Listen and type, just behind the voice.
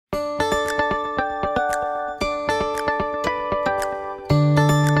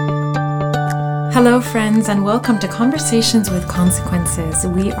Hello, friends, and welcome to Conversations with Consequences.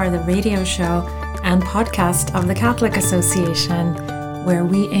 We are the radio show and podcast of the Catholic Association, where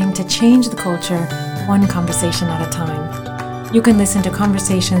we aim to change the culture one conversation at a time. You can listen to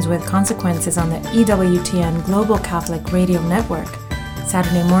Conversations with Consequences on the EWTN Global Catholic Radio Network,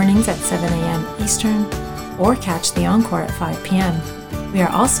 Saturday mornings at 7 a.m. Eastern, or catch the encore at 5 p.m. We are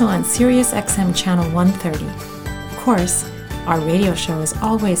also on Sirius XM Channel 130. Of course, our radio show is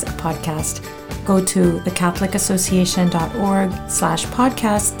always a podcast. Go to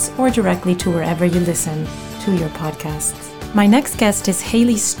thecatholicAssociation.org/podcasts or directly to wherever you listen to your podcasts. My next guest is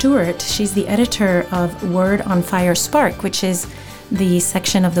Hayley Stewart. She's the editor of Word on Fire Spark, which is the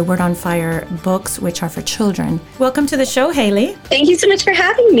section of the Word on Fire books which are for children. Welcome to the show, Hayley. Thank you so much for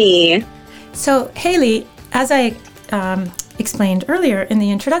having me. So, Hayley, as I explained earlier in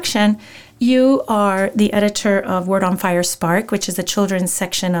the introduction, you are the editor of Word on Fire Spark, which is the children's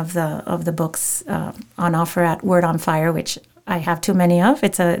section of the books on offer at Word on Fire, which I have too many of.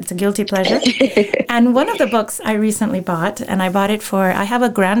 It's a guilty pleasure. And one of the books I recently bought, and I bought it for, I have a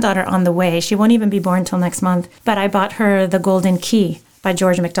granddaughter on the way. She won't even be born till next month. But I bought her The Golden Key by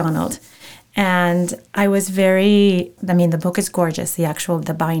George MacDonald. And I was the book is gorgeous.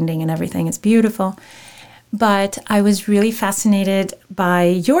 The binding and everything is beautiful. But I was really fascinated by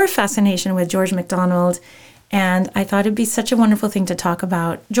your fascination with George MacDonald, and I thought it'd be such a wonderful thing to talk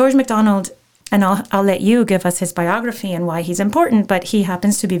about. George MacDonald, and I'll let you give us his biography and why he's important, but he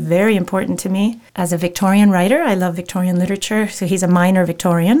happens to be very important to me as a Victorian writer. I love Victorian literature, so he's a minor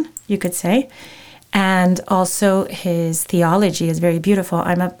Victorian, you could say. And also his theology is very beautiful.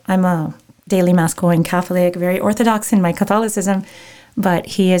 I'm a daily mass going Catholic, very orthodox in my Catholicism, but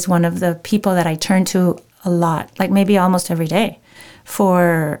he is one of the people that I turn to a lot, like maybe almost every day,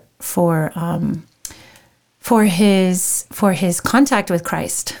 for his contact with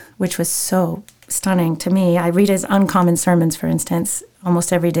Christ, which was so stunning to me. I read his Uncommon Sermons, for instance,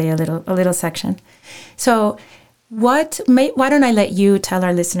 almost every day, a little section. So, why don't I let you tell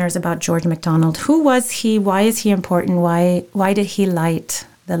our listeners about George MacDonald? Who was he? Why is he important? Why did he light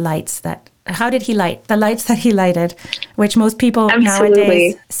the lights that? How did he light the lights that he lighted, which most people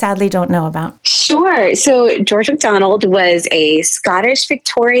nowadays sadly don't know about? Sure. So George MacDonald was a Scottish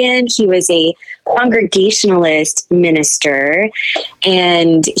Victorian. He was a Congregationalist minister,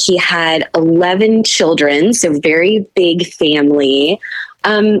 and he had 11 children, so very big family.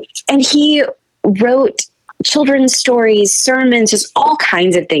 And he wrote children's stories, sermons, just all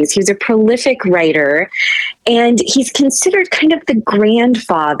kinds of things. He was a prolific writer, and he's considered kind of the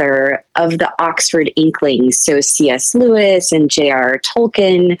grandfather of the Oxford Inklings. So C.S. Lewis and J.R.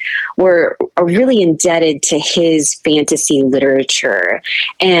 Tolkien are really indebted to his fantasy literature,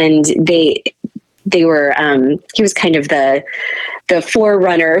 and he was kind of the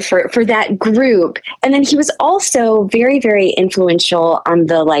forerunner for that group. And then he was also very, very influential on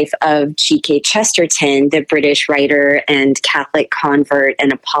the life of G.K. Chesterton, the British writer and Catholic convert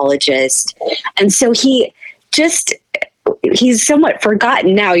and apologist. And so he's somewhat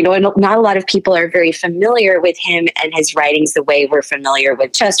forgotten now, and not a lot of people are very familiar with him and his writings the way we're familiar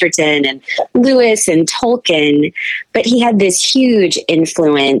with Chesterton and Lewis and Tolkien. But he had this huge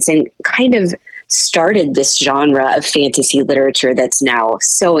influence and kind of started this genre of fantasy literature that's now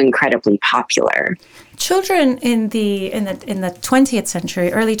so incredibly popular. Children in the 20th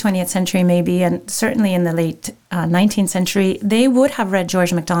century, early 20th century maybe, and certainly in the late 19th century, they would have read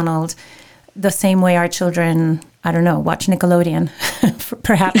George MacDonald the same way our children, I don't know, watch Nickelodeon,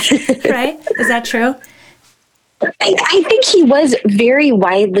 perhaps, right? Is that true? I think he was very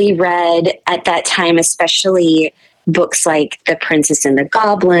widely read at that time, especially books like The Princess and the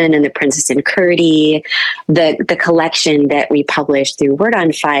Goblin and The Princess and Curdie. The collection that we published through Word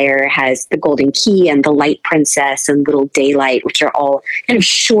on Fire has The Golden Key and The Light Princess and Little Daylight, which are all kind of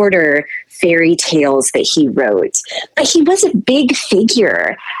shorter fairy tales that he wrote. But he was a big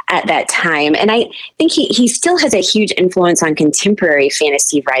figure at that time. And I think he still has a huge influence on contemporary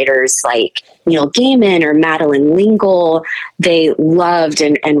fantasy writers like Neil Gaiman or Madeleine L'Engle. They loved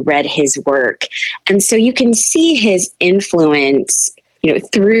and read his work. And so you can see his influence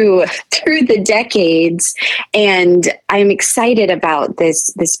through the decades. And I'm excited about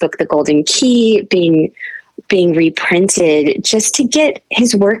this book, The Golden Key, being reprinted just to get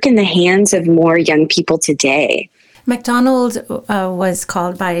his work in the hands of more young people today. MacDonald was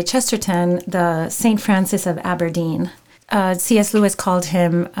called by Chesterton the St. Francis of Aberdeen. C.S. Lewis called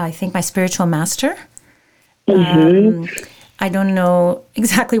him, I think, my spiritual master. Mm-hmm. I don't know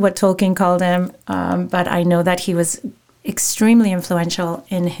exactly what Tolkien called him, but I know that he was extremely influential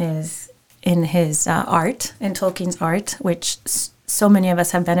in his art, in Tolkien's art, which so many of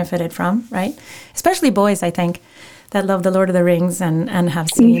us have benefited from, right? Especially boys, I think, that love the Lord of the Rings and have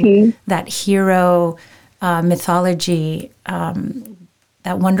seen that hero mythology,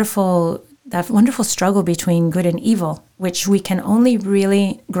 that wonderful struggle between good and evil, which we can only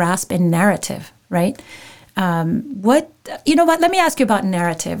really grasp in narrative, right? Let me ask you about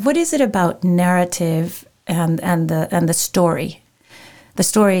narrative. What is it about narrative and the story? The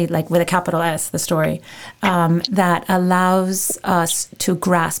story, like with a capital S, the story, that allows us to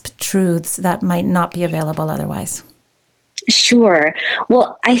grasp truths that might not be available otherwise? Sure.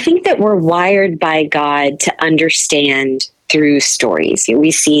 Well, I think that we're wired by God to understand through stories.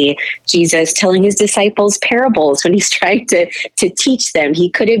 We see Jesus telling his disciples parables when he's trying to teach them. He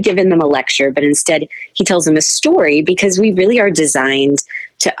could have given them a lecture, but instead he tells them a story because we really are designed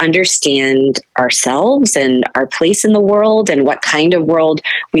to understand ourselves and our place in the world and what kind of world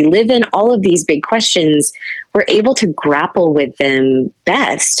we live in. All of these big questions, we're able to grapple with them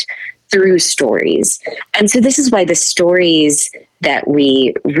best through stories. And so this is why the stories that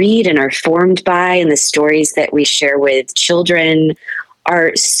we read and are formed by and the stories that we share with children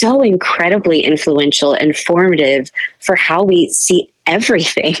are so incredibly influential and formative for how we see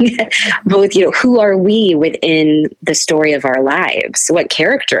everything. Both, who are we within the story of our lives? What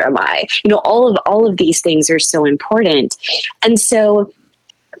character am I? All of these things are so important. And so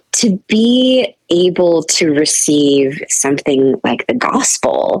to be able to receive something like the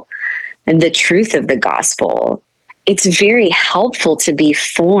gospel and the truth of the gospel, it's very helpful to be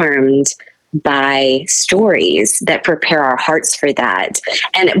formed by stories that prepare our hearts for that.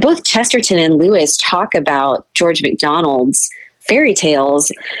 And both Chesterton and Lewis talk about George MacDonald's fairy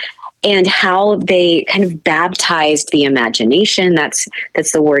tales and how they kind of baptized the imagination. That's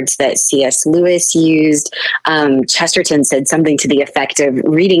the words that C.S. Lewis used. Chesterton said something to the effect of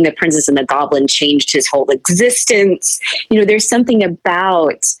reading The Princess and the Goblin changed his whole existence. There's something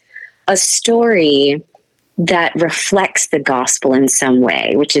about a story that reflects the gospel in some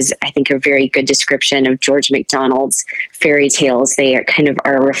way, which is, I think, a very good description of George MacDonald's fairy tales. They are kind of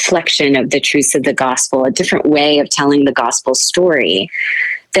a reflection of the truths of the gospel, a different way of telling the gospel story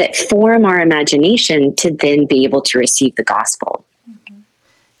that form our imagination to then be able to receive the gospel.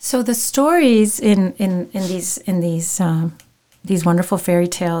 So the stories in these wonderful fairy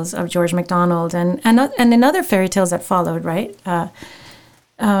tales of George MacDonald and in other fairy tales that followed, right?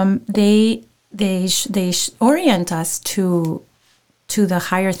 They orient us to the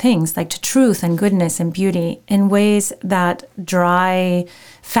higher things, like to truth and goodness and beauty in ways that dry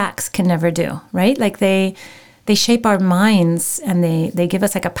facts can never do, right? Like they shape our minds and they give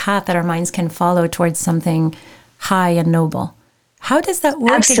us like a path that our minds can follow towards something high and noble. How does that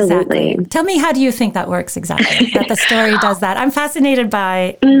work Absolutely. exactly? Tell me, how do you think that works exactly, that the story does that? I'm fascinated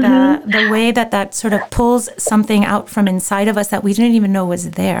by the way that sort of pulls something out from inside of us that we didn't even know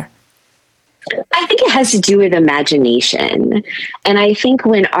was there. I think it has to do with imagination. And I think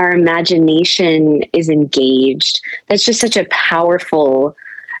when our imagination is engaged, that's just such a powerful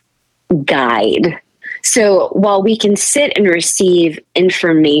guide. So while we can sit and receive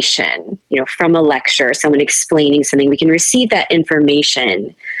information, from a lecture, someone explaining something, we can receive that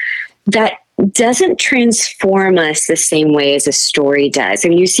information. That doesn't transform us the same way as a story does. I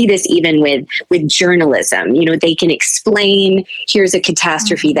mean, you see this even with journalism. They can explain, here's a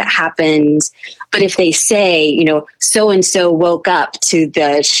catastrophe that happened. But if they say, so-and-so woke up to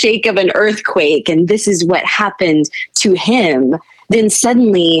the shake of an earthquake and this is what happened to him, then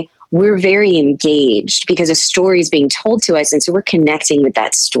suddenly we're very engaged because a story is being told to us. And so we're connecting with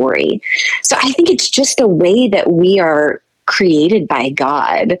that story. So I think it's just the way that we are created by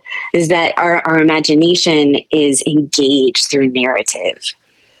God, is that our imagination is engaged through narrative.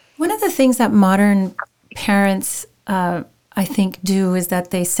 One of the things that modern parents, I think, do is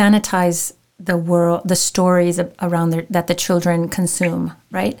that they sanitize the world, the stories around that the children consume,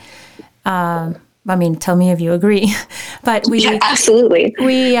 right? Tell me if you agree. But yeah, absolutely.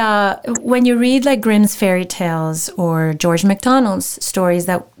 When you read like Grimm's fairy tales or George MacDonald's stories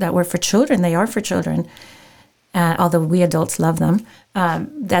that were for children, they are for children. Although we adults love them,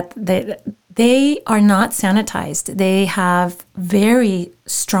 that they are not sanitized. They have very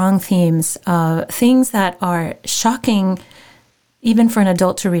strong themes, things that are shocking even for an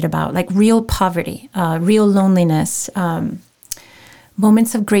adult to read about, like real poverty, real loneliness,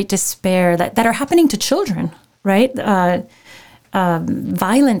 moments of great despair that are happening to children, right?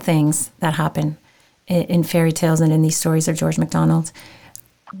 Violent things that happen in fairy tales and in these stories of George MacDonald.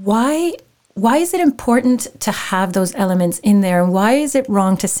 Why is it important to have those elements in there? And why is it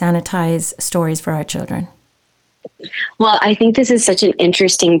wrong to sanitize stories for our children? Well, I think this is such an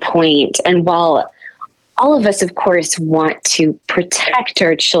interesting point. And while all of us, of course, want to protect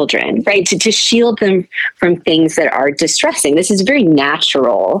our children, right? To shield them from things that are distressing. This is a very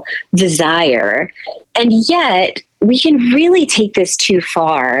natural desire. And yet we can really take this too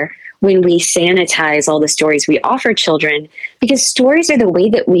far when we sanitize all the stories we offer children, because stories are the way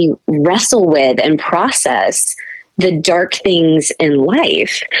that we wrestle with and process the dark things in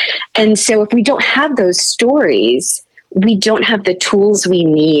life. And so if we don't have those stories, we don't have the tools we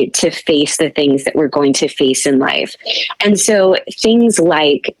need to face the things that we're going to face in life. And so things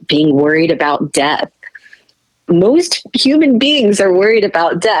like being worried about death. Most human beings are worried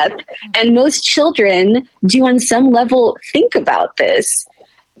about death, and most children do on some level think about this.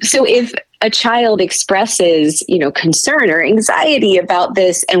 So if a child expresses, concern or anxiety about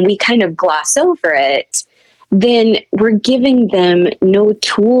this and we kind of gloss over it, then we're giving them no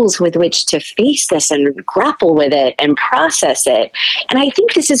tools with which to face this and grapple with it and process it. And I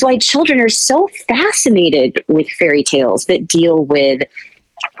think this is why children are so fascinated with fairy tales that deal with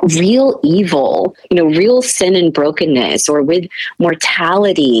real evil, real sin and brokenness, or with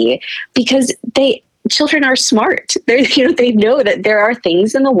mortality, because children are smart. They know that there are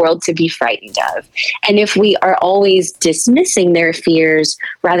things in the world to be frightened of. And if we are always dismissing their fears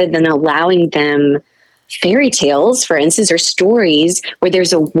rather than allowing them fairy tales, for instance, or stories where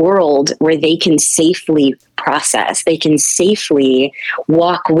there's a world where they can safely process, they can safely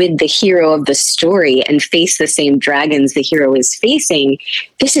walk with the hero of the story and face the same dragons the hero is facing,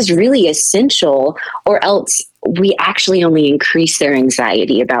 this is really essential, or else we actually only increase their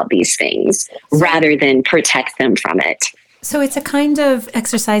anxiety about these things rather than protect them from it. So it's a kind of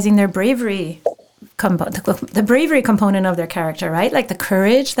exercising their bravery, the bravery component of their character, right? Like the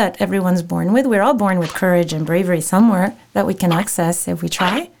courage that everyone's born with. We're all born with courage and bravery somewhere that we can access if we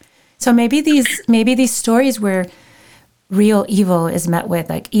try. So maybe these stories where real evil is met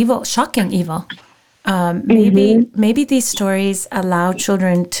with, like evil, shocking evil. Maybe these stories allow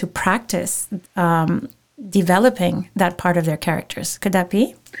children to practice developing that part of their characters. Could that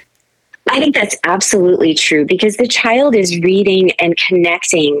be? I think that's absolutely true, because the child is reading and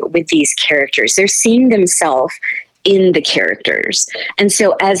connecting with these characters. They're seeing themselves in the characters. And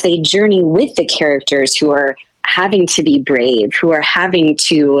so as they journey with the characters who are having to be brave, who are having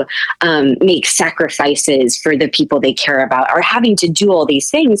to make sacrifices for the people they care about, are having to do all these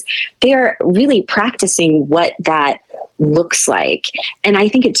things, they are really practicing what that looks like. And I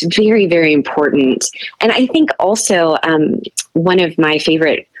think it's very, very important. And I think also one of my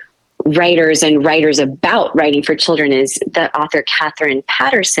favorite writers about writing for children is the author Catherine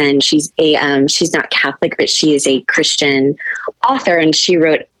Patterson. She's not Catholic, but she is a Christian author, and she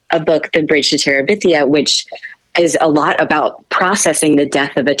wrote a book, The Bridge to Terabithia, which is a lot about processing the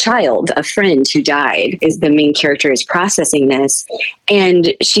death of a child, a friend who died. Is the main character is processing this.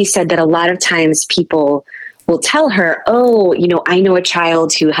 And she said that a lot of times people will tell her, I know a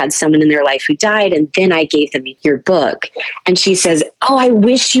child who had someone in their life who died, and then I gave them your book. And she says, I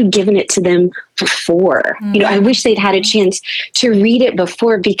wish you'd given it to them before. Mm-hmm. I wish they'd had a chance to read it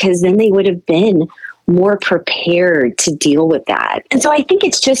before, because then they would have been more prepared to deal with that. And so I think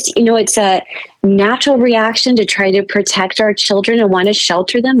it's just, it's a natural reaction to try to protect our children and want to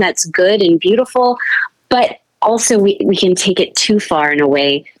shelter them. That's good and beautiful. But also we can take it too far in a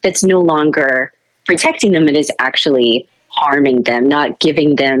way that's no longer protecting them. It is actually harming them, not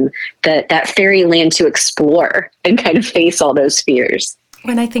giving them that fairyland to explore and kind of face all those fears.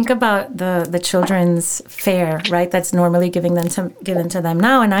 When I think about the children's fare, right, that's normally given to them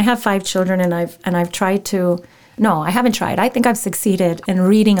now, and I have 5 children, and I've tried to. No, I haven't tried. I think I've succeeded in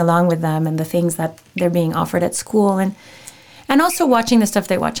reading along with them and the things that they're being offered at school, and also watching the stuff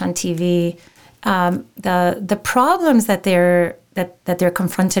they watch on TV. The problems that they're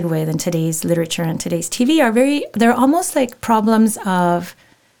confronted with in today's literature and today's TV they're almost like problems of,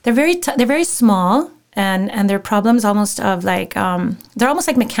 they're very small, and they're problems almost of like, they're almost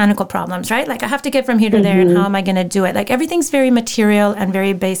like mechanical problems, right? Like I have to get from here to there, and how am I going to do it? Like everything's very material and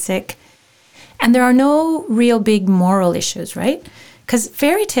very basic, and there are no real big moral issues, right? Because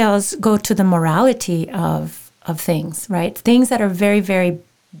fairy tales go to the morality of things, right? Things that are very, very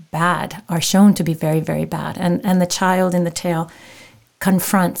bad are shown to be very, very bad. And the child in the tale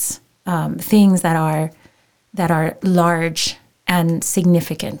confronts things that are large and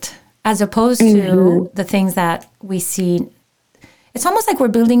significant, as opposed to the things that we see. It's almost like we're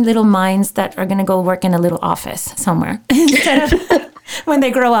building little minds that are going to go work in a little office somewhere instead of when they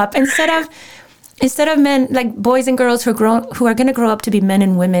grow up. Instead of men, like boys and girls who are going to grow up to be men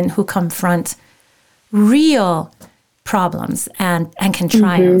and women who confront real problems and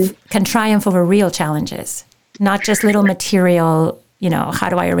can triumph over real challenges, not just little material how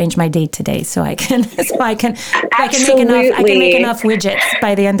do I arrange my day today so I can make enough widgets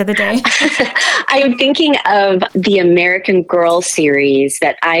by the end of the day. I'm thinking of the American Girl series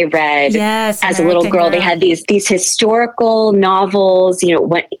that I read as a little girl. They had these historical novels,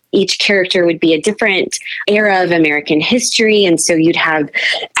 what each character would be a different era of American history. And so you'd have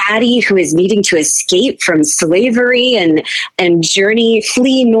Addie, who is needing to escape from slavery and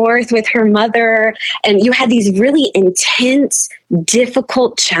flee north with her mother. And you had these really intense,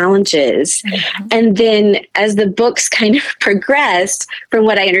 difficult challenges. Mm-hmm. And then as the books kind of progressed, from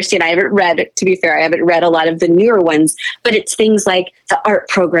what I understand, I haven't read a lot of the newer ones, but it's things like the art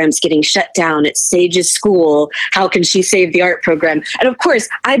program's getting shut down at Sage's school. How can she save the art program? And of course,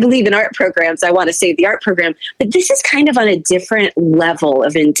 I believe in art programs. I want to save the art program, but this is kind of on a different level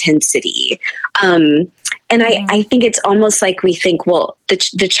of intensity. And I think it's almost like we think, well,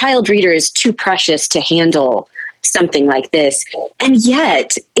 the child reader is too precious to handle something like this. And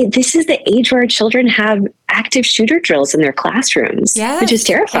yet this is the age where children have active shooter drills in their classrooms, which is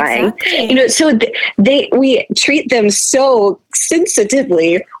terrifying. Exactly. So we treat them so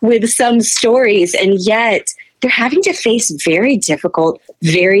sensitively with some stories, and yet they're having to face very difficult,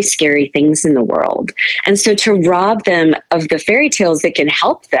 very scary things in the world. And so to rob them of the fairy tales that can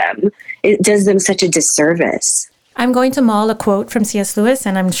help them, it does them such a disservice. I'm going to maul a quote from C.S. Lewis,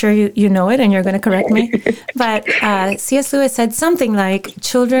 and I'm sure you know it, and you're going to correct me. But C.S. Lewis said something like,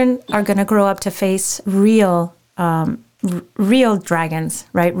 children are going to grow up to face real dragons,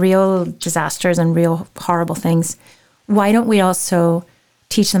 right? Real disasters and real horrible things. Why don't we also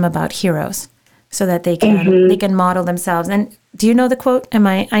teach them about heroes so that they can model themselves? And do you know the quote? I'm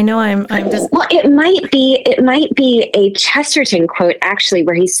just... Well, it might be a Chesterton quote, actually,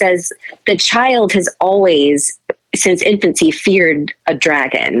 where he says, the child has always, since infancy, feared a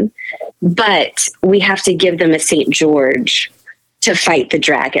dragon, but we have to give them a St. George to fight the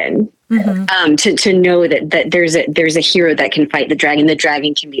dragon. Mm-hmm. To know that there's a hero that can fight the dragon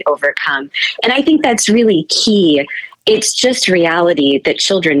can be overcome. And I think that's really key. It's just reality that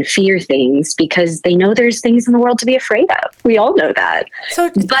children fear things because they know there's things in the world to be afraid of. We all know that.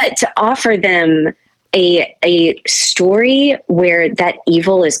 But to offer them a story where that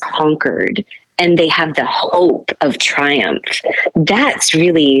evil is conquered and they have the hope of triumph, that's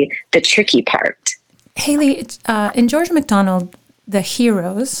really the tricky part. Haley, in George MacDonald, the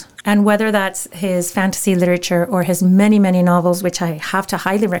heroes, and whether that's his fantasy literature or his many, many novels, which I have to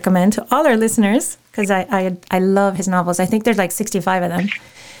highly recommend to all our listeners, because I love his novels. I think there's like 65 of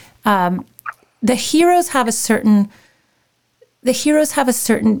them. The heroes have a certain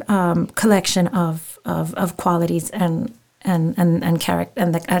collection of qualities and character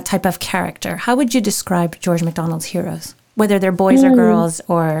and the type of character. How would you describe George MacDonald's heroes, whether they're boys or girls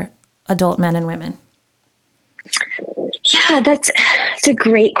or adult men and women? Yeah, that's a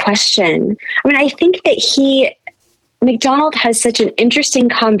great question. I mean, I think that MacDonald has such an interesting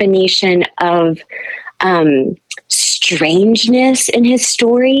combination of strangeness in his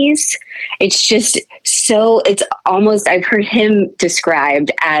stories. It's almost, I've heard him described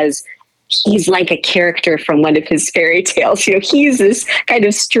as he's like a character from one of his fairy tales. He's this kind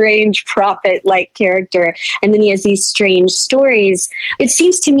of strange prophet-like character. And then he has these strange stories. It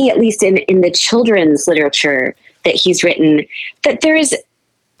seems to me, at least in the children's literature that he's written, that there is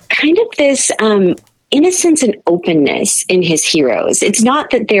kind of this innocence and openness in his heroes. It's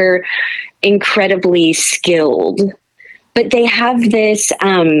not that they're incredibly skilled, but they have this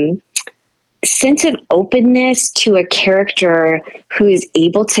sense of openness to a character who is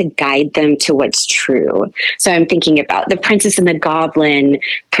able to guide them to what's true. So I'm thinking about The Princess and the Goblin.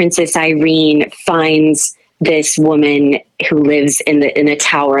 Princess Irene finds this woman who lives in a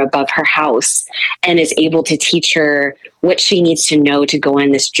tower above her house and is able to teach her what she needs to know to go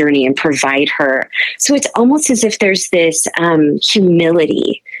on this journey and provide her. So it's almost as if there's this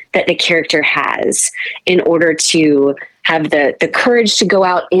humility that the character has in order to have the courage to go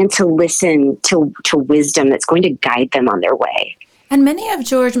out and to listen to wisdom that's going to guide them on their way. And many of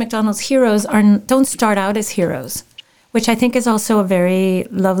George MacDonald's heroes don't start out as heroes, which I think is also a very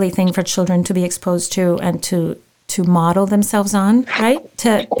lovely thing for children to be exposed to and to model themselves on, right?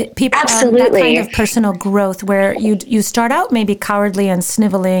 To people, that kind of personal growth where you start out maybe cowardly and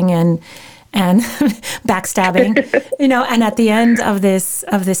sniveling and backstabbing, and at the end of this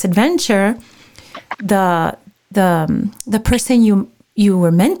adventure, the person you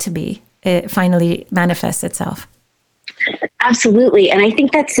were meant to be, it finally manifests itself. Absolutely. And I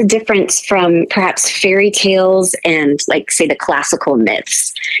think that's the difference from perhaps fairy tales and, like, say, the classical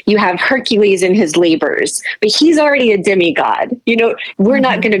myths. You have Hercules in his labors, but he's already a demigod. We're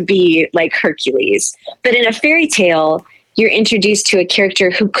not going to be like Hercules. But in a fairy tale, you're introduced to a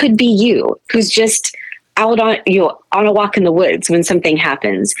character who could be you, who's just out on, on a walk in the woods when something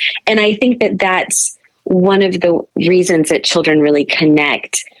happens. And I think that that's one of the reasons that children really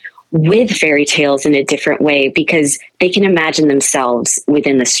connect with fairy tales in a different way, because they can imagine themselves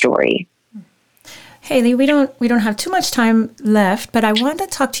within the story. Haley, we don't have too much time left, but I want to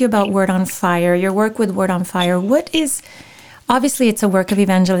talk to you about Word on Fire, your work with Word on Fire. Obviously it's a work of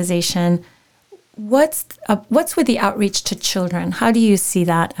evangelization. What's with the outreach to children? How do you see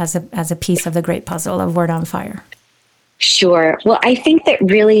that as a piece of the great puzzle of Word on Fire? Sure. Well, I think that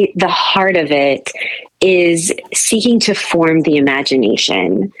really the heart of it is seeking to form the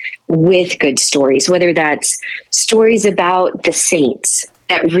imagination with good stories, whether that's stories about the saints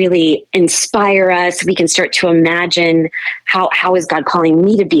that really inspire us. We can start to imagine how is God calling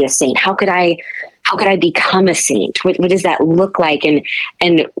me to be a saint? How could I become a saint? What does that look like?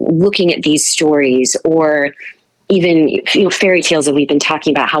 And looking at these stories, or even fairy tales that we've been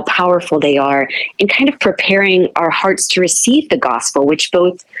talking about, how powerful they are, and kind of preparing our hearts to receive the gospel, which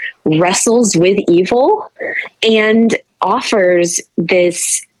both wrestles with evil and offers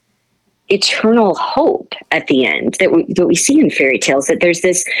this eternal hope at the end that we see in fairy tales, that there's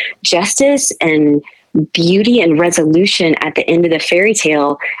this justice and beauty and resolution at the end of the fairy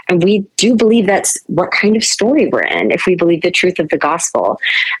tale. And we do believe that's what kind of story we're in, if we believe the truth of the gospel.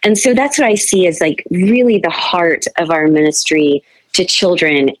 And so that's what I see as like really the heart of our ministry to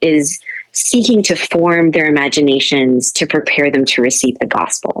children, is seeking to form their imaginations to prepare them to receive the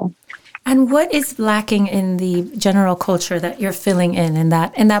gospel. And what is lacking in the general culture that you're filling in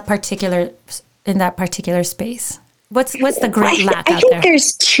that particular space? What's the great lack out there? I think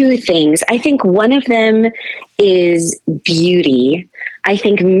there's two things. I think one of them is beauty. I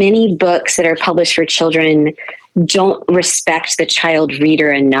think many books that are published for children don't respect the child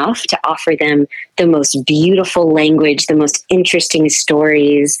reader enough to offer them the most beautiful language, the most interesting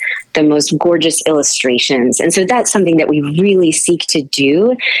stories, the most gorgeous illustrations. And so that's something that we really seek to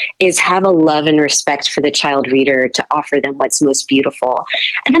do, is have a love and respect for the child reader to offer them what's most beautiful.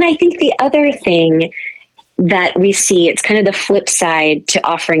 And then I think the other thing that we see, it's kind of the flip side to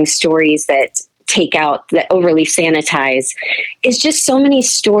offering stories that overly sanitize, is just so many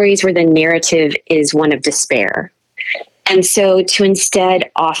stories where the narrative is one of despair. And so to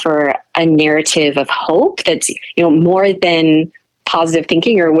instead offer a narrative of hope that's, more than positive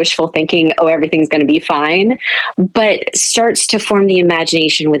thinking or wishful thinking, everything's going to be fine, but starts to form the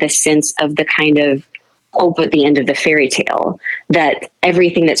imagination with a sense of the kind of hope at the end of the fairy tale, that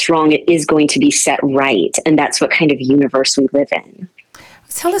everything that's wrong is going to be set right. And that's what kind of universe we live in.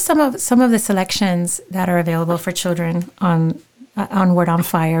 Tell us some of the selections that are available for children on Word on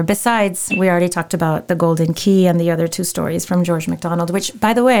Fire. Besides, we already talked about The Golden Key and the other two stories from George MacDonald, which,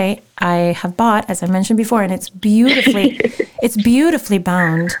 by the way, I have bought, as I mentioned before, and it's beautifully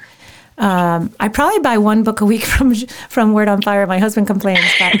bound. I probably buy one book a week from Word on Fire. My husband complains.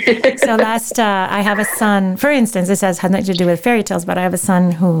 So I have a son, for instance, this has nothing to do with fairy tales, but I have a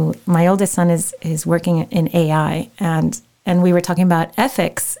son my oldest son is working in AI, and we were talking about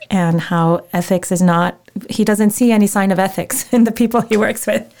ethics and how ethics is not, he doesn't see any sign of ethics in the people he works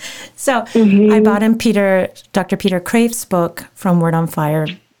with. So I bought him Dr. Peter Craif's book from Word on Fire,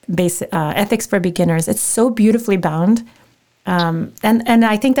 Ethics for Beginners. It's so beautifully bound. And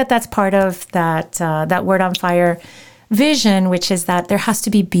I think that's part of that Word on Fire vision, which is that there has to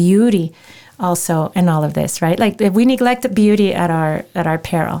be beauty also in all of this, right? Like if we neglect the beauty at our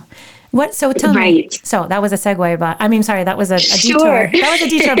peril. So tell me, so that was a segue, but that was a detour. That was a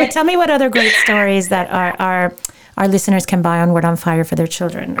detour, but tell me what other great stories that our listeners can buy on Word on Fire for their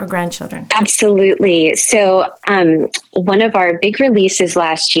children or grandchildren. Absolutely. So one of our big releases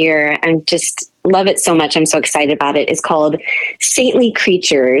last year, and just love it so much, I'm so excited about it, is called Saintly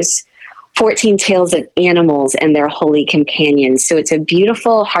Creatures, 14 Tales of Animals and Their Holy Companions. So it's a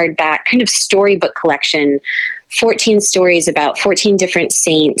beautiful hardback kind of storybook collection, 14 stories about 14 different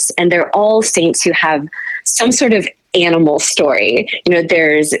saints, and they're all saints who have some sort of animal story.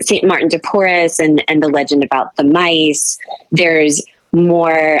 There's Saint Martin de Porres and the legend about the mice. There's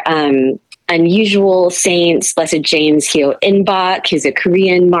more unusual saints, Blessed James Hyo In-bok, who's a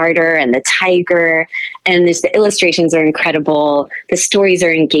Korean martyr, and the tiger. And the illustrations are incredible. The stories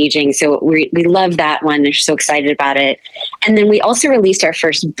are engaging. So we love that one. We're so excited about it. And then we also released our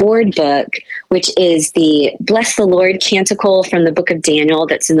first board book, which is the Bless the Lord canticle from the book of Daniel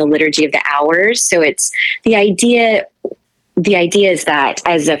that's in the Liturgy of the Hours. So it's the idea is that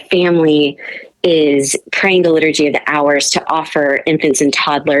as a family, is praying the Liturgy of the Hours to offer infants and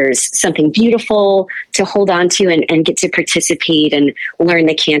toddlers something beautiful to hold on to and get to participate and learn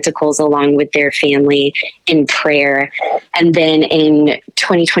the canticles along with their family in prayer. And then in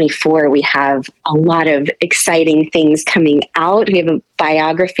 2024, we have a lot of exciting things coming out. We have a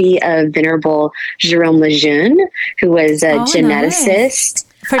biography of Venerable Jerome Lejeune, who was a geneticist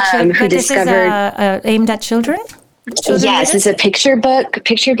who discovered... This is aimed at children? Yes, it's a picture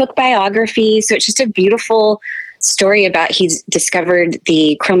book biography. So it's just a beautiful story about he's discovered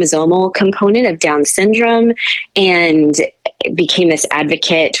the chromosomal component of Down syndrome and became this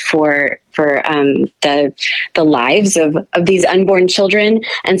advocate for the lives of these unborn children.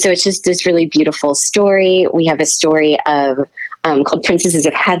 And so it's just this really beautiful story. We have a story of called Princesses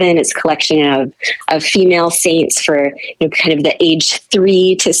of Heaven. It's a collection of female saints for kind of the age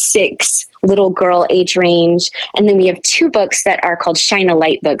 3 to 6 little girl age range. And then we have 2 books that are called Shine a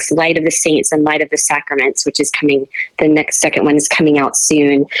Light books, Light of the Saints and Light of the Sacraments, which is coming, second one is coming out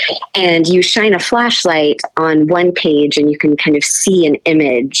soon. And you shine a flashlight on one page and you can kind of see an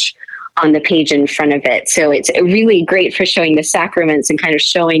image on the page in front of it. So it's really great for showing the sacraments and kind of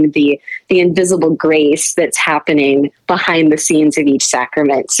showing the invisible grace that's happening behind the scenes of each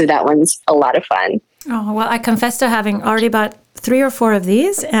sacrament. So that one's a lot of fun. Oh, well, I confess to having already bought 3 or 4 of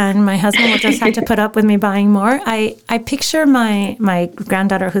these, and my husband will just have to put up with me buying more. I picture my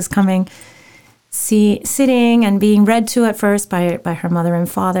granddaughter who's coming sitting and being read to at first by her mother and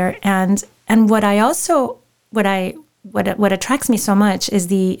father. And what attracts me so much is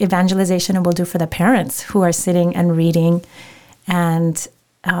the evangelization it will do for the parents who are sitting and reading. And,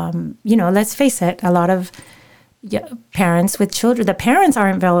 let's face it, a lot of parents with children, the parents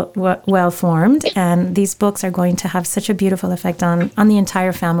aren't well formed, and these books are going to have such a beautiful effect on the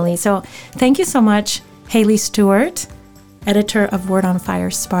entire family. So thank you so much, Haley Stewart, editor of Word on Fire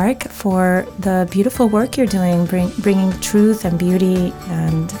Spark, for the beautiful work you're doing, bringing truth and beauty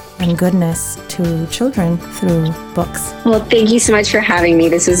and goodness to children through books. Well, thank you so much for having me.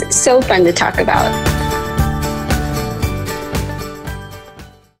 This was so fun to talk about.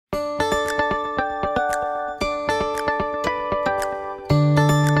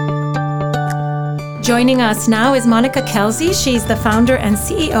 Joining us now is Monica Kelsey. She's the founder and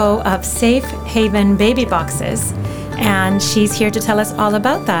CEO of Safe Haven Baby Boxes, and she's here to tell us all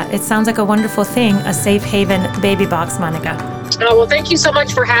about that. It sounds like a wonderful thing, a Safe Haven baby box, Monica. Oh, well, thank you so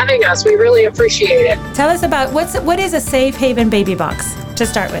much for having us. We really appreciate it. Tell us about what is a Safe Haven baby box to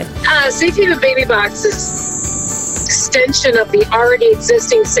start with? Safe Haven Baby Box is extension of the already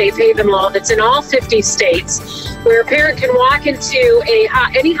existing Safe Haven law that's in all 50 states, where a parent can walk into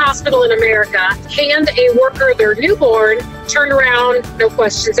any hospital in America, hand a worker their newborn, turn around, no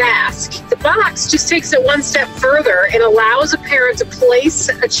questions asked. The box just takes it one step further and allows a parent to place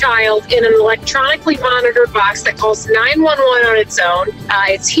a child in an electronically monitored box that calls 911 on its own.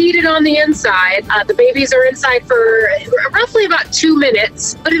 It's heated on the inside. The babies are inside for roughly about 2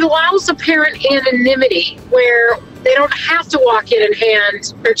 minutes, but it allows the parent anonymity where they don't have to walk in and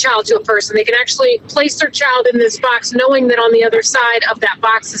hand their child to a person. They can actually place their child in this box knowing that on the other side of that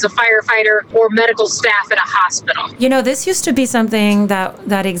box is a firefighter or medical staff at a hospital. This used to be something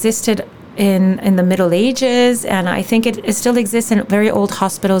that existed in the Middle Ages, and I think it still exists in very old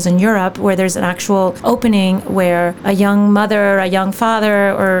hospitals in Europe, where there's an actual opening where a young mother, a young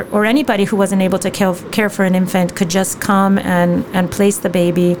father, or anybody who wasn't able to care for an infant could just come and place the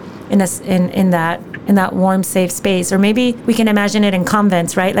baby in that warm, safe space. Or maybe we can imagine it in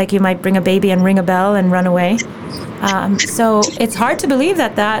convents, right? Like you might bring a baby and ring a bell and run away. So it's hard to believe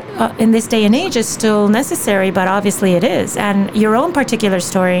that in this day and age is still necessary, but obviously it is. And your own particular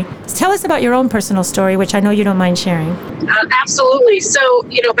story, tell us about your own personal story, which I know you don't mind sharing. Absolutely. So,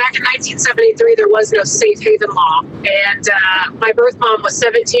 back in 1973, there was no Safe Haven law. And my birth mom was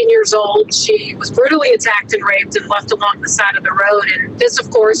 17 years old. She was brutally attacked and raped and left along the side of the road. And this, of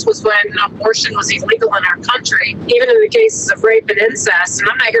course, was when abortion was illegal in our country, even in the cases of rape and incest. And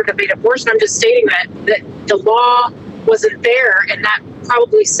I'm not here to debate abortion. I'm just stating that the law wasn't there, and that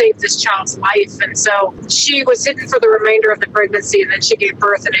probably saved this child's life. And so she was hidden for the remainder of the pregnancy, and then she gave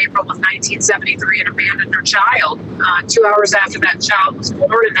birth in April of 1973 and abandoned her child 2 hours after that child was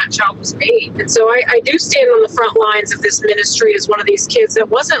born and that child was made. And so I do stand on the front lines of this ministry as one of these kids that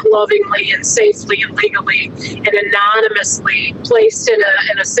wasn't lovingly and safely and legally and anonymously placed in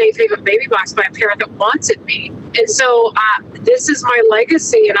a Safe Haven baby box by a parent that wanted me. And so this is my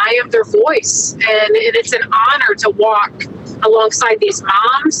legacy, and I am their voice. And it's an honor to walk alongside these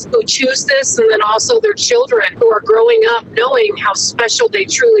moms who choose this, and then also their children who are growing up knowing how special they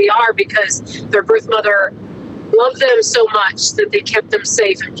truly are because their birth mother loved them so much that they kept them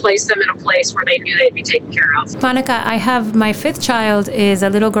safe and placed them in a place where they knew they'd be taken care of. Monica, I have my fifth child is a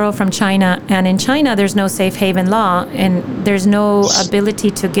little girl from China, and in China there's no safe haven law, and there's no ability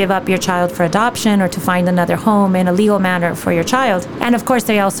to give up your child for adoption or to find another home in a legal manner for your child. And of course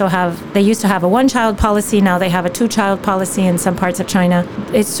they used to have a one-child policy, now they have a two-child policy in some parts of China.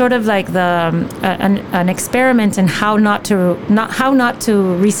 It's sort of like an experiment in how not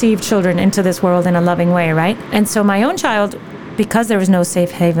to receive children into this world in a loving way, right? And so my own child, because there was no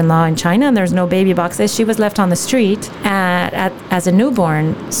safe haven law in China and there's no baby boxes, she was left on the street as a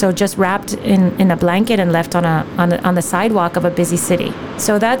newborn, so just wrapped in a blanket and left on the sidewalk of a busy city.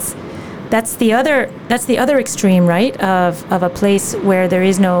 So that's the other extreme, right, of a place where there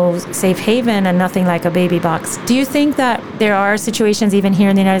is no safe haven and nothing like a baby box. Do you think that there are situations even here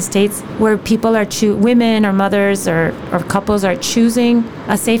in the United States where people women or mothers or couples are choosing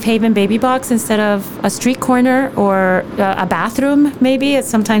a safe haven baby box instead of a street corner or a bathroom maybe?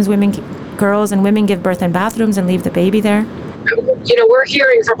 Sometimes girls and women give birth in bathrooms and leave the baby there. We're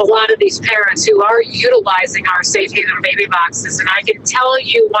hearing from a lot of these parents who are utilizing our safe haven baby boxes, and I can tell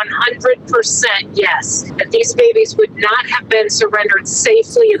you 100% yes, that these babies would not have been surrendered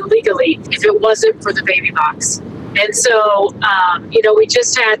safely and legally if it wasn't for the baby box. And so, we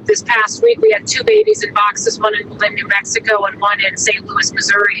just had this past week, we had 2 babies in boxes, one in Berlin, New Mexico, and one in St. Louis,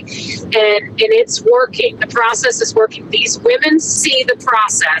 Missouri. And it's working. The process is working. These women see the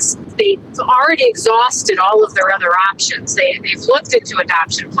process. They've already exhausted all of their other options. They've looked into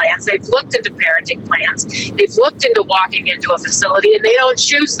adoption plans. They've looked into parenting plans. They've looked into walking into a facility, and they don't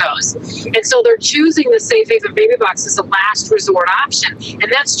choose those. And so they're choosing the safe haven baby box as a last resort option. And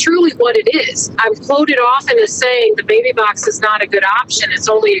that's truly what it is. I'm quoted often as saying, the baby box is not a good option. It's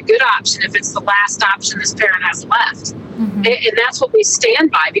only a good option if it's the last option this parent has left. Mm-hmm. And that's what we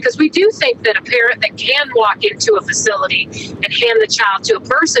stand by, because we do think that a parent that can walk into a facility and hand the child to a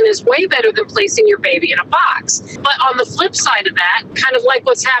person is way better than placing your baby in a box. But on the flip side of that, kind of like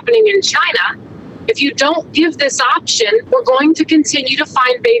what's happening in China, if you don't give this option, we're going to continue to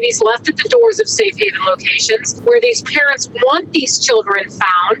find babies left at the doors of safe haven locations where these parents want these children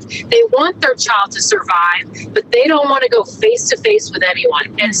found. They want their child to survive, but they don't want to go face to face with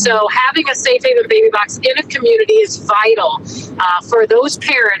anyone. And so having a safe haven baby box in a community is vital for those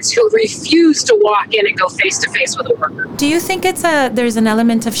parents who refuse to walk in and go face to face with a worker. Do you think there's an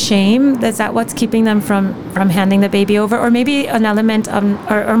element of shame? Is that what's keeping them from handing the baby over? Or maybe an element of,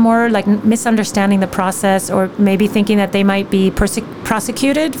 or more like misunderstanding the process, or maybe thinking that they might be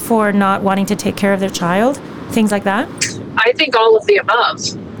prosecuted for not wanting to take care of their child, things like that? I think all of the above.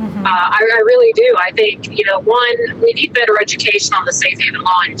 Mm-hmm. I really do. I think, one, we need better education on the safe haven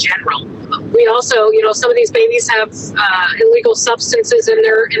law in general. We also, some of these babies have illegal substances in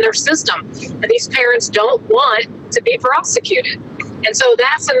their system, and these parents don't want to be prosecuted. And so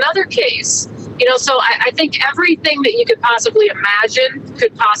that's another case. So I think everything that you could possibly imagine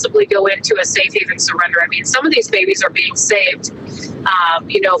could possibly go into a safe haven surrender. I mean, some of these babies are being saved,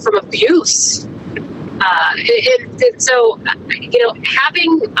 from abuse. And so,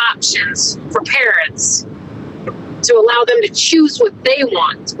 having options for parents to allow them to choose what they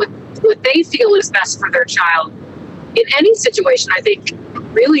want, what they feel is best for their child in any situation, I think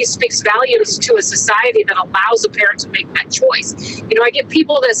really speaks volumes to a society that allows a parent to make that choice. I get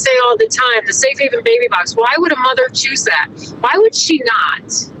people that say all the time, the safe haven baby box, why would a mother choose that? Why would she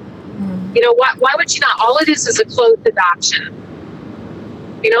not? Why would she not? All it is a closed adoption.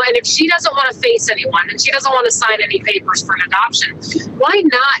 And if she doesn't want to face anyone and she doesn't want to sign any papers for an adoption, why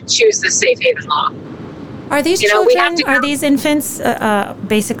not choose the safe haven law? Are these children, are these infants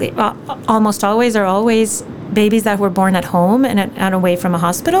basically almost always or always babies that were born at home and away from a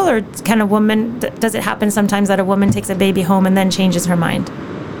hospital? Or does it happen sometimes that a woman takes a baby home and then changes her mind?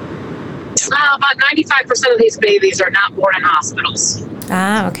 About 95% of these babies are not born in hospitals.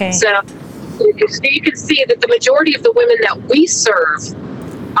 Ah, okay. So you can see that the majority of the women that we serve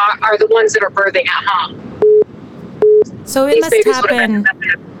are the ones that are birthing at home. So it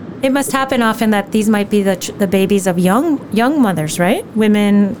must happen often that these might be the babies of young mothers, right?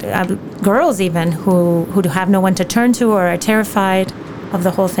 Women, girls even, who have no one to turn to or are terrified of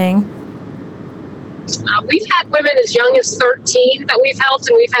the whole thing. We've had women as young as 13 that we've helped,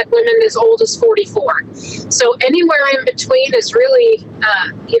 and we've had women as old as 44. So anywhere in between is really,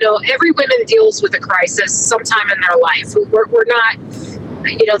 every woman deals with a crisis sometime in their life. We're not,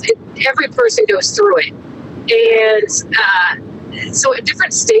 every person goes through it. And so at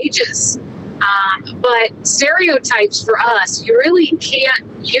different stages. But stereotypes for us, you really can't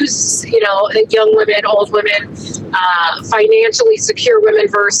use, young women, old women, financially secure women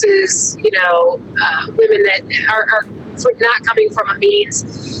versus, women that are not coming from a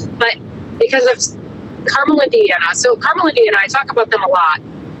means. But because of Carmel, Indiana. So Carmel, Indiana, I talk about them a lot.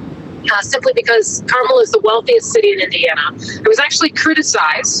 Simply because Carmel is the wealthiest city in Indiana. I was actually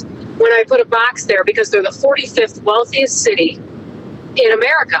criticized when I put a box there because they're the 45th wealthiest city in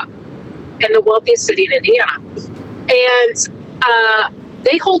America and the wealthiest city in Indiana. And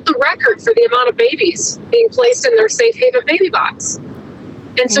they hold the record for the amount of babies being placed in their safe haven baby box.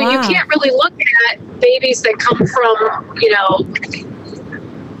 And so you can't really look at babies that come from,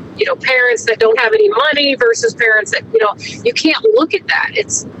 parents that don't have any money versus parents that, you can't look at that.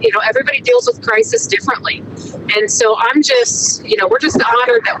 It's, everybody deals with crisis differently. And so I'm just, we're just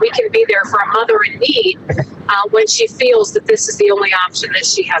honored that we can be there for a mother in need when she feels that this is the only option that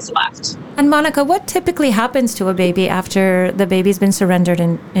she has left. And Monica, what typically happens to a baby after the baby's been surrendered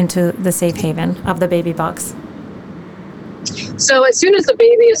into the safe haven of the baby box? So as soon as the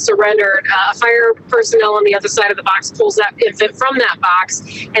baby is surrendered, fire personnel on the other side of the box pulls that infant from that box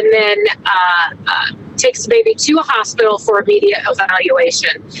and then takes the baby to a hospital for immediate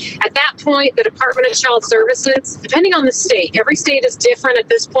evaluation. At that point, the Department of Child Services, depending on the state, every state is different at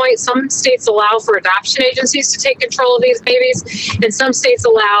this point. Some states allow for adoption agencies to take control of these babies, and some states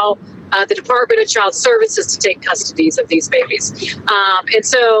allow the Department of Child Services to take custodies of these babies. And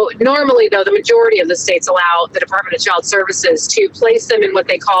so normally, though, the majority of the states allow the Department of Child Services to place them in what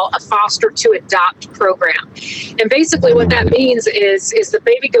they call a foster to adopt program. And basically what that means is the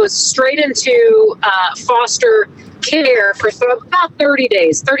baby goes straight into foster care for about 30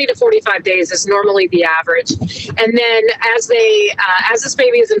 days. 30 to 45 days is normally the average. And then as this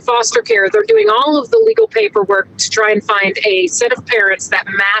baby is in foster care, they're doing all of the legal paperwork to try and find a set of parents that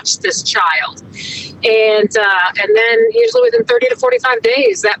match this child. And then usually within 30 to 45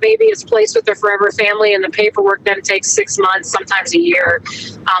 days, that baby is placed with their forever family, and the paperwork then takes 6 months, sometimes a year.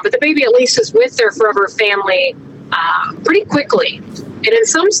 But the baby at least is with their forever family pretty quickly. And in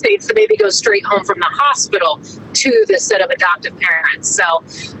some states, the baby goes straight home from the hospital to this set of adoptive parents. So,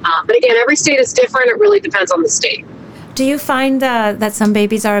 but again, every state is different. It really depends on the state. Do you find that some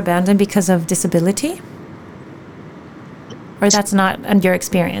babies are abandoned because of disability? Or that's not in your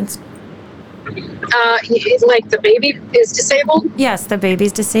experience? Like the baby is disabled? Yes, the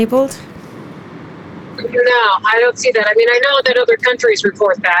baby's disabled. No, I don't see that. I mean, I know that other countries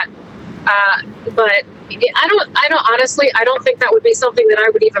report that, but I don't honestly, I don't think that would be something that I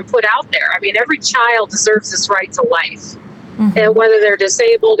would even put out there. I mean, every child deserves this right to life, and whether they're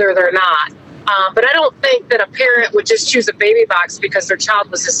disabled or they're not. But I don't think that a parent would just choose a baby box because their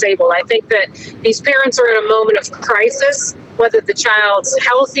child was disabled. I think that these parents are in a moment of crisis, whether the child's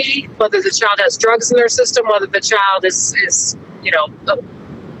healthy, whether the child has drugs in their system, whether the child is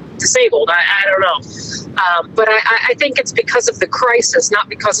disabled. I don't know. But I think it's because of the crisis, not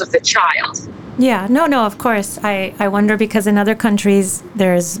because of the child. Yeah, no, of course. I wonder because in other countries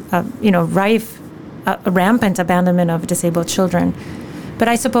there's, rampant abandonment of disabled children. But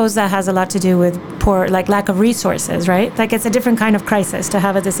I suppose that has a lot to do with lack of resources, right? Like it's a different kind of crisis to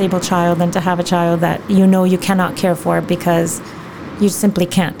have a disabled child than to have a child that you cannot care for because you simply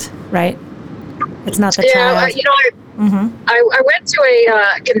can't, right? It's not the child. I went to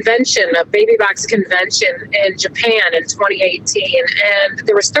a convention, a baby box convention in Japan in 2018, and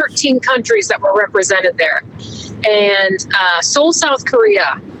there was 13 countries that were represented there. And Seoul, South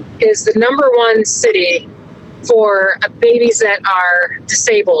Korea is the #1 city for babies that are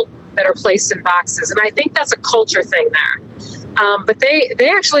disabled that are placed in boxes. And I think that's a culture thing there. But they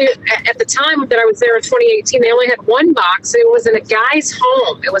actually, at the time that I was there in 2018, they only had one box. It was in a guy's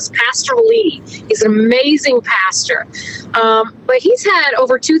home. It was Pastor Lee. He's an amazing pastor. But he's had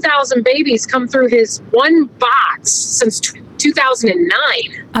over 2,000 babies come through his one box since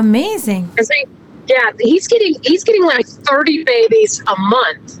 2009. Amazing. He's getting like 30 babies a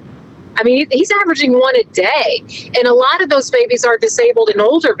month. I mean, he's averaging one a day. And a lot of those babies are disabled and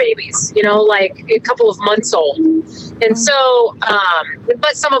older babies, like a couple of months old. And so,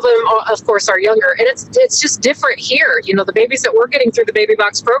 but some of them, of course, are younger. And it's just different here. The babies that we're getting through the baby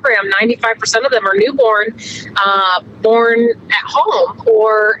box program, 95% of them are newborn, born at home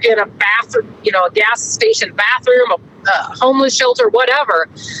or in a bathroom, a gas station bathroom, a homeless shelter, whatever.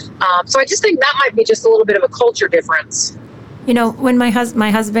 So I just think that might be just a little bit of a culture difference. When my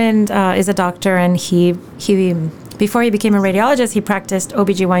husband is a doctor, and he before he became a radiologist, he practiced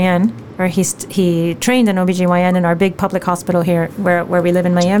OBGYN, or he trained in OBGYN in our big public hospital here where we live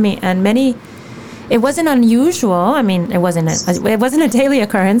in Miami. And it wasn't unusual. I mean, it wasn't a daily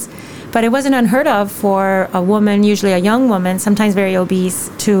occurrence, But it wasn't unheard of for a woman, usually a young woman, sometimes very obese,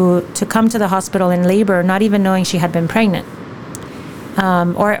 to come to the hospital in labor, not even knowing she had been pregnant,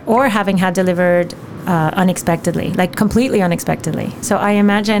 or having had delivered unexpectedly, like completely unexpectedly. So I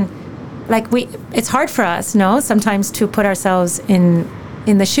imagine, like it's hard for us, sometimes to put ourselves in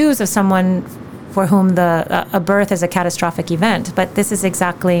the shoes of someone for whom a birth is a catastrophic event. But this is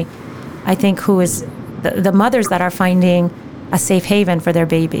exactly, I think, who is the mothers that are finding a safe haven for their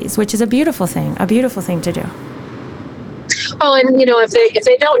babies, which is a beautiful thing to do. Well, and if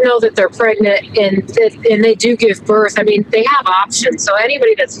they don't know that they're pregnant and they do give birth, I mean, they have options. So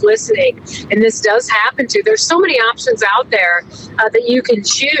anybody that's listening, and this does happen to, there's so many options out there that you can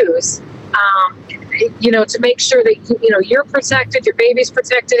choose. To make sure that you're protected, your baby's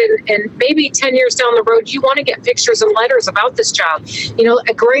protected, and maybe 10 years down the road, you want to get pictures and letters about this child.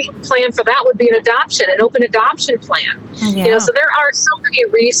 A great plan for that would be an open adoption plan. Yeah. So there are so many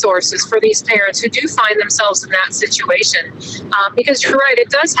resources for these parents who do find themselves in that situation. Because you're right, it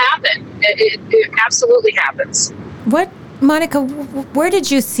does happen. It absolutely happens. Monica, where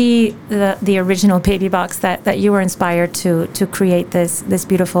did you see the original baby box that you were inspired to create this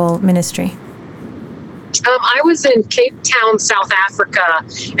beautiful ministry? I was in Cape Town, South Africa,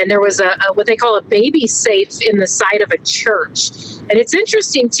 and there was a what they call a baby safe in the side of a church. And it's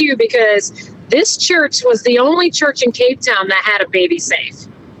interesting, too, because this church was the only church in Cape Town that had a baby safe.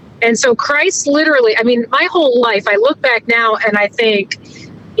 And so Christ literally, I mean, my whole life, I look back now and I think,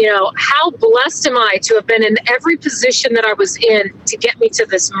 how blessed am I to have been in every position that I was in to get me to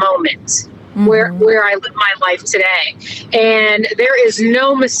this moment. Mm-hmm. where I live my life today. And there is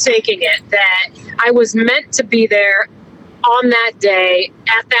no mistaking it that I was meant to be there on that day,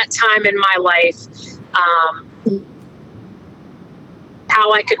 at that time in my life,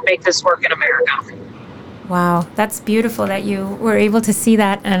 how I could make this work in America. Wow, that's beautiful that you were able to see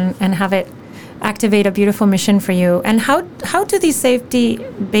that and have it activate a beautiful mission for you. And how do these safety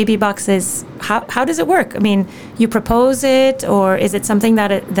baby boxes, how does it work? I mean, you propose it, or is it something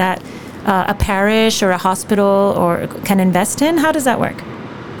that a parish or a hospital or can invest in? How does that work?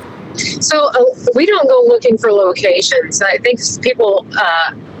 So we don't go looking for locations. I think people,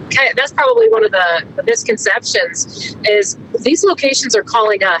 that's probably one of the misconceptions, is these locations are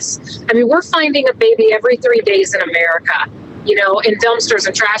calling us. I mean, we're finding a baby every 3 days in America, in dumpsters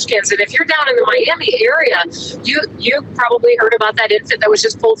and trash cans. And if you're down in the Miami area, you probably heard about that infant that was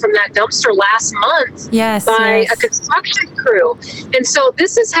just pulled from that dumpster last month by a construction crew. And so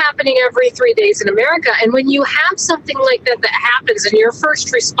this is happening every 3 days in America. And when you have something like that happens, and your first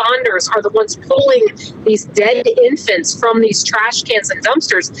responders are the ones pulling these dead infants from these trash cans and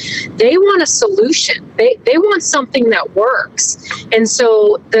dumpsters, they want a solution. They want something that works. And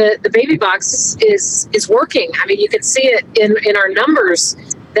so the baby box is working. I mean, you can see it in our numbers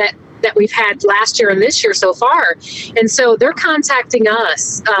that we've had last year and this year so far. And so they're contacting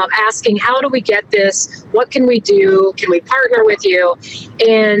us, asking, how do we get this? What can we do? Can we partner with you?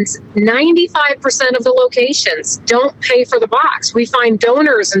 And 95% of the locations don't pay for the box. We find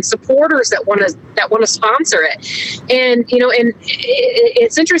donors and supporters that want to sponsor it. And, and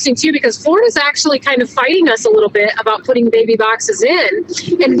it's interesting too, because Florida's actually kind of fighting us a little bit about putting baby boxes in.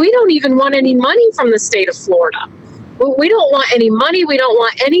 And we don't even want any money from the state of Florida. We don't want any money. We don't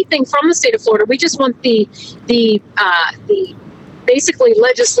want anything from the state of Florida. We just want the basically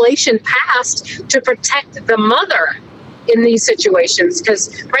legislation passed to protect the mother in these situations.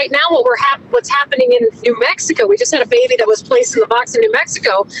 Because right now, what's happening in New Mexico, we just had a baby that was placed in the box in New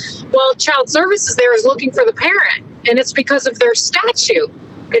Mexico. Well, Child Services there is looking for the parent, and it's because of their statute.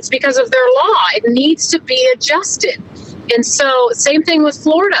 It's because of their law. It needs to be adjusted. And so, same thing with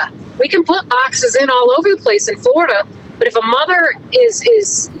Florida. We can put boxes in all over the place in Florida, but if a mother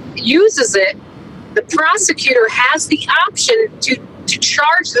uses it, the prosecutor has the option to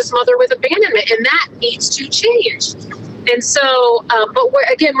charge this mother with abandonment, and that needs to change. And so, but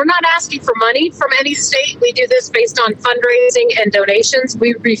we're not asking for money from any state. We do this based on fundraising and donations.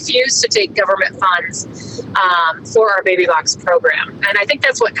 We refuse to take government funds for our baby box program. And I think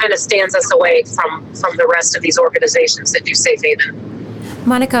that's what kind of stands us away from the rest of these organizations that do Safe Haven.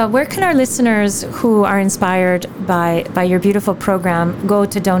 Monica, where can our listeners who are inspired by your beautiful program go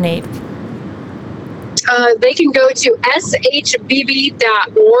to donate? They can go to shbb.org.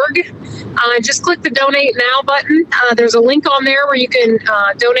 Just click the Donate Now button. There's a link on there where you can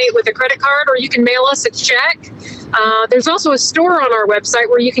donate with a credit card, or you can mail us a check. There's also a store on our website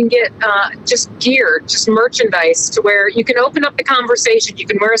where you can get just gear, just merchandise, to where you can open up the conversation. You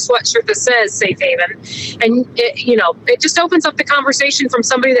can wear a sweatshirt that says Safe Haven, and it just opens up the conversation from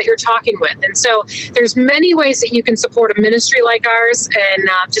somebody that you're talking with. And so there's many ways that you can support a ministry like ours, and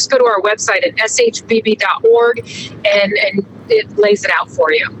just go to our website at shbb.org, and it lays it out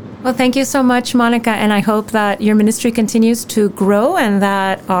for you. Well, thank you so much, Monica, and I hope that your ministry continues to grow and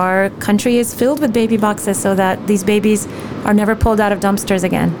that our country is filled with baby boxes so that these babies are never pulled out of dumpsters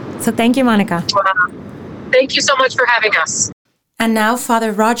again. So thank you, Monica. Thank you so much for having us. And now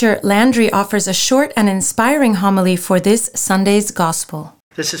Father Roger Landry offers a short and inspiring homily for this Sunday's Gospel.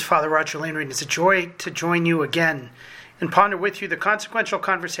 This is Father Roger Landry, and it's a joy to join you again and ponder with you the consequential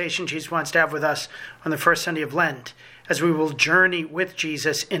conversation Jesus wants to have with us on the first Sunday of Lent, as we will journey with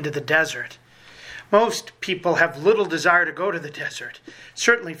Jesus into the desert. Most people have little desire to go to the desert,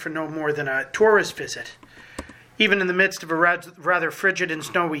 certainly for no more than a tourist visit. Even in the midst of a rather frigid and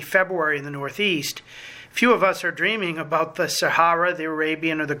snowy February in the Northeast, few of us are dreaming about the Sahara, the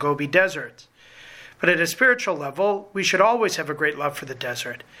Arabian, or the Gobi deserts. But at a spiritual level, we should always have a great love for the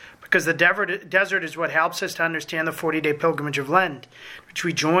desert, because the desert is what helps us to understand the 40-day pilgrimage of Lent, which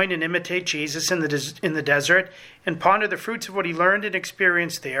we join and imitate Jesus in the desert and ponder the fruits of what he learned and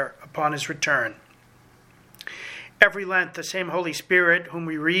experienced there upon his return. Every Lent, the same Holy Spirit, whom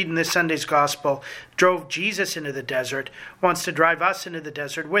we read in this Sunday's Gospel, drove Jesus into the desert, wants to drive us into the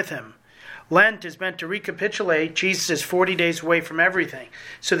desert with him. Lent is meant to recapitulate Jesus' 40 days away from everything,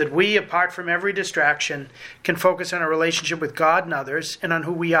 so that we, apart from every distraction, can focus on our relationship with God and others and on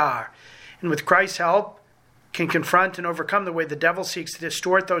who we are. And with Christ's help, can confront and overcome the way the devil seeks to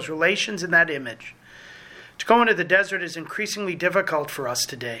distort those relations and that image. To go into the desert is increasingly difficult for us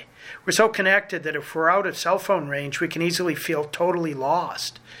today. We're so connected that if we're out of cell phone range, we can easily feel totally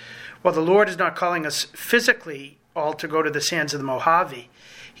lost. While the Lord is not calling us physically all to go to the sands of the Mojave,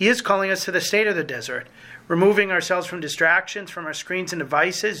 he is calling us to the state of the desert, removing ourselves from distractions, from our screens and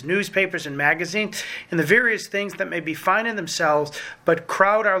devices, newspapers and magazines, and the various things that may be fine in themselves, but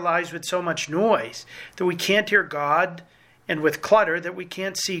crowd our lives with so much noise that we can't hear God, and with clutter that we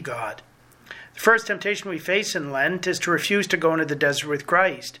can't see God. The first temptation we face in Lent is to refuse to go into the desert with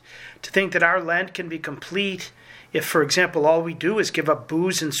Christ, to think that our Lent can be complete if, for example, all we do is give up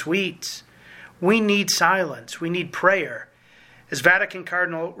booze and sweets. We need silence. We need prayer. As Vatican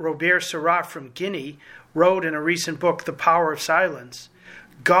Cardinal Robert Sarrat from Guinea wrote in a recent book, The Power of Silence,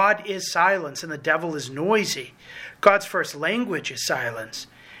 God is silence and the devil is noisy. God's first language is silence.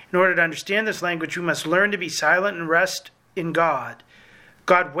 In order to understand this language, we must learn to be silent and rest in God.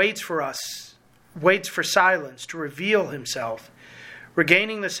 God waits for us, waits for silence to reveal himself.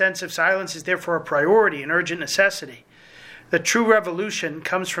 Regaining the sense of silence is therefore a priority, an urgent necessity. The true revolution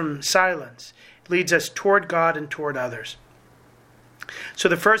comes from silence. It leads us toward God and toward others. So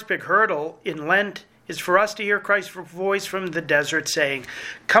the first big hurdle in Lent is for us to hear Christ's voice from the desert saying,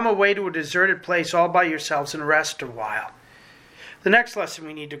 "Come away to a deserted place all by yourselves and rest a while." The next lesson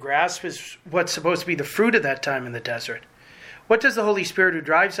we need to grasp is what's supposed to be the fruit of that time in the desert. What does the Holy Spirit who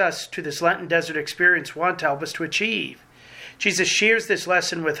drives us to this Lenten desert experience want to help us to achieve? Jesus shares this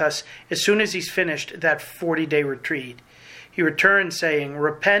lesson with us as soon as he's finished that 40-day retreat. He returns saying,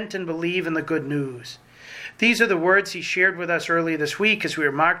 "Repent and believe in the good news." These are the words he shared with us earlier this week as we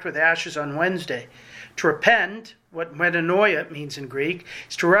were marked with ashes on Wednesday. To repent, what metanoia means in Greek,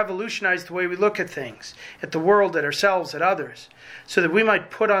 is to revolutionize the way we look at things, at the world, at ourselves, at others, so that we might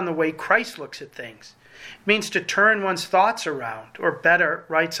put on the way Christ looks at things. It means to turn one's thoughts around, or better,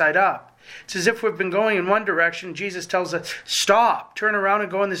 right side up. It's as if we've been going in one direction. Jesus tells us, stop, turn around and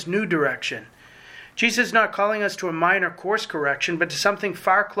go in this new direction. Jesus is not calling us to a minor course correction, but to something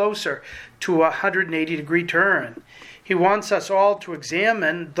far closer to a 180-degree turn. He wants us all to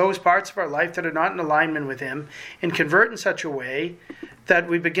examine those parts of our life that are not in alignment with him and convert in such a way that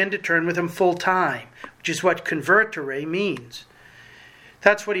we begin to turn with him full time, which is what convertere means.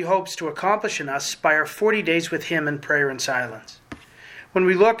 That's what he hopes to accomplish in us by our 40 days with him in prayer and silence. When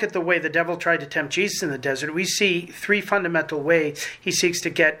we look at the way the devil tried to tempt Jesus in the desert, we see three fundamental ways he seeks to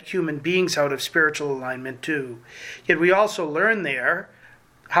get human beings out of spiritual alignment too. Yet we also learn there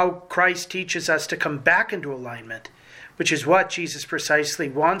how Christ teaches us to come back into alignment, which is what Jesus precisely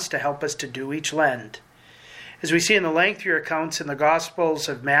wants to help us to do each Lent. As we see in the lengthier accounts in the Gospels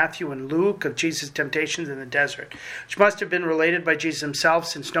of Matthew and Luke of Jesus' temptations in the desert, which must have been related by Jesus himself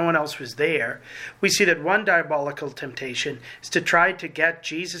since no one else was there, we see that one diabolical temptation is to try to get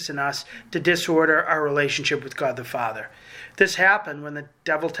Jesus and us to disorder our relationship with God the Father. This happened when the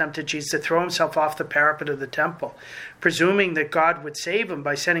devil tempted Jesus to throw himself off the parapet of the temple, presuming that God would save him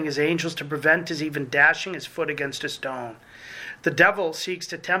by sending his angels to prevent his even dashing his foot against a stone. The devil seeks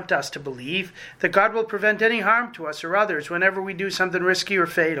to tempt us to believe that God will prevent any harm to us or others whenever we do something risky or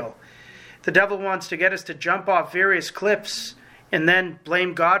fatal. The devil wants to get us to jump off various cliffs and then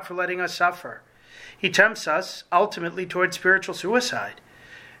blame God for letting us suffer. He tempts us ultimately toward spiritual suicide.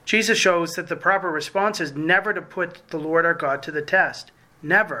 Jesus shows that the proper response is never to put the Lord our God to the test.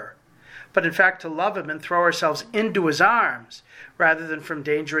 Never. But in fact to love him and throw ourselves into his arms rather than from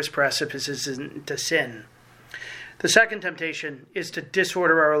dangerous precipices into sin. The second temptation is to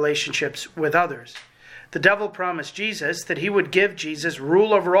disorder our relationships with others. The devil promised Jesus that he would give Jesus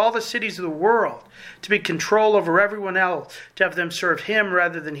rule over all the cities of the world, to be control over everyone else, to have them serve him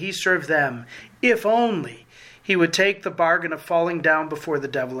rather than he serve them, if only he would take the bargain of falling down before the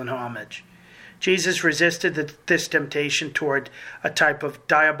devil in homage. Jesus resisted this temptation toward a type of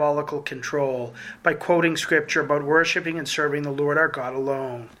diabolical control by quoting scripture about worshiping and serving the Lord our God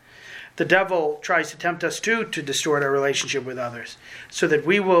alone. The devil tries to tempt us too to distort our relationship with others, so that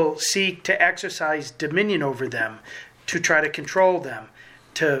we will seek to exercise dominion over them, to try to control them,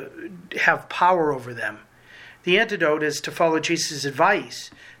 to have power over them. The antidote is to follow Jesus' advice,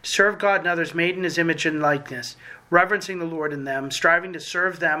 to serve God and others made in his image and likeness, reverencing the Lord in them, striving to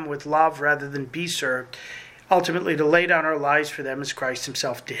serve them with love rather than be served, ultimately to lay down our lives for them as Christ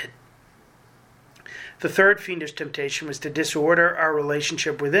himself did. The third fiendish temptation was to disorder our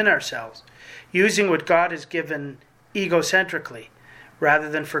relationship within ourselves, using what God has given egocentrically rather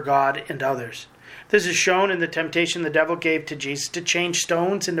than for God and others. This is shown in the temptation the devil gave to Jesus to change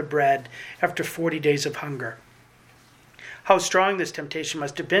stones into bread after 40 days of hunger. How strong this temptation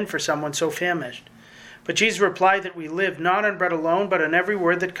must have been for someone so famished. But Jesus replied that we live not on bread alone, but on every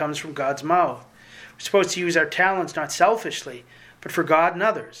word that comes from God's mouth. We're supposed to use our talents not selfishly, but for God and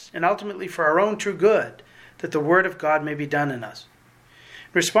others, and ultimately for our own true good, that the word of God may be done in us.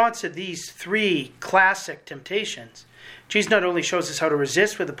 In response to these three classic temptations, Jesus not only shows us how to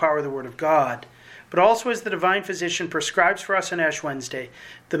resist with the power of the word of God, but also as the divine physician prescribes for us on Ash Wednesday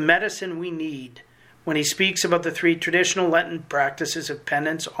the medicine we need when he speaks about the three traditional Lenten practices of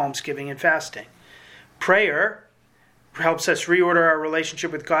penance, almsgiving, and fasting. Prayer helps us reorder our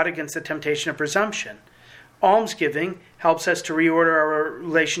relationship with God against the temptation of presumption. Almsgiving helps us to reorder our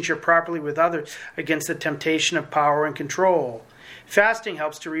relationship properly with others against the temptation of power and control. Fasting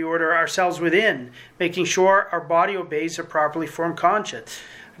helps to reorder ourselves within, making sure our body obeys a properly formed conscience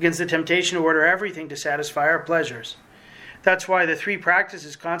against the temptation to order everything to satisfy our pleasures. That's why the three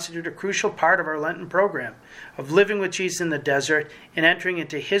practices constitute a crucial part of our Lenten program of living with Jesus in the desert and entering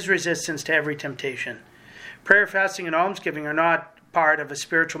into his resistance to every temptation. Prayer, fasting, and almsgiving are not part of a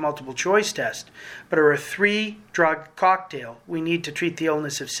spiritual multiple choice test, but are a three-drug cocktail we need to treat the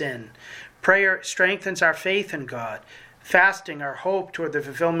illness of sin. Prayer strengthens our faith in God, fasting our hope toward the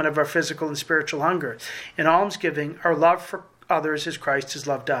fulfillment of our physical and spiritual hunger, and almsgiving our love for others as Christ has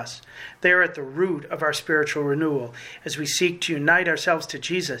loved us. They are at the root of our spiritual renewal as we seek to unite ourselves to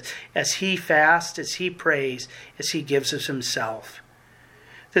Jesus as he fasts, as he prays, as he gives us himself.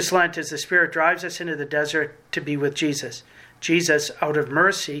 This Lent, as the Spirit drives us into the desert to be with Jesus, Jesus, out of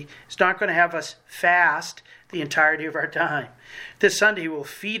mercy, is not going to have us fast the entirety of our time. This Sunday, he will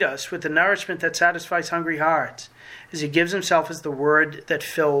feed us with the nourishment that satisfies hungry hearts, as he gives himself as the word that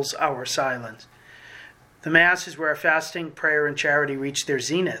fills our silence. The Mass is where our fasting, prayer, and charity reach their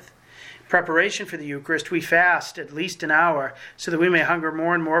zenith. In preparation for the Eucharist, we fast at least an hour so that we may hunger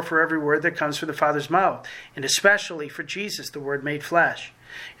more and more for every word that comes from the Father's mouth, and especially for Jesus, the Word made flesh.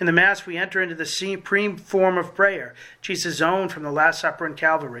 In the Mass, we enter into the supreme form of prayer, Jesus' own from the Last Supper and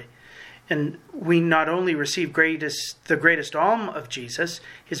Calvary. And we not only receive the greatest alm of Jesus,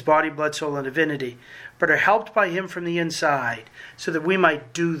 his body, blood, soul, and divinity, but are helped by him from the inside, so that we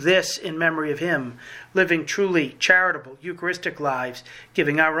might do this in memory of him, living truly charitable, Eucharistic lives,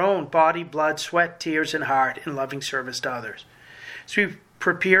 giving our own body, blood, sweat, tears, and heart in loving service to others. So we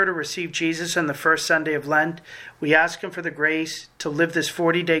prepare to receive Jesus on the first Sunday of Lent. We ask him for the grace to live this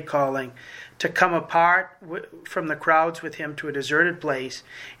 40-day calling, to come apart from the crowds with him to a deserted place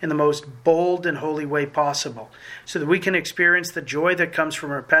in the most bold and holy way possible, so that we can experience the joy that comes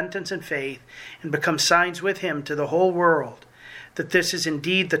from repentance and faith and become signs with him to the whole world that this is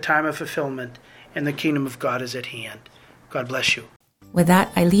indeed the time of fulfillment and the kingdom of God is at hand. God bless you. With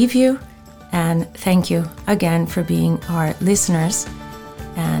that, I leave you, And thank you again for being our listeners.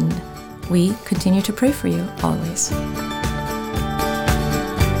 And we continue to pray for you always.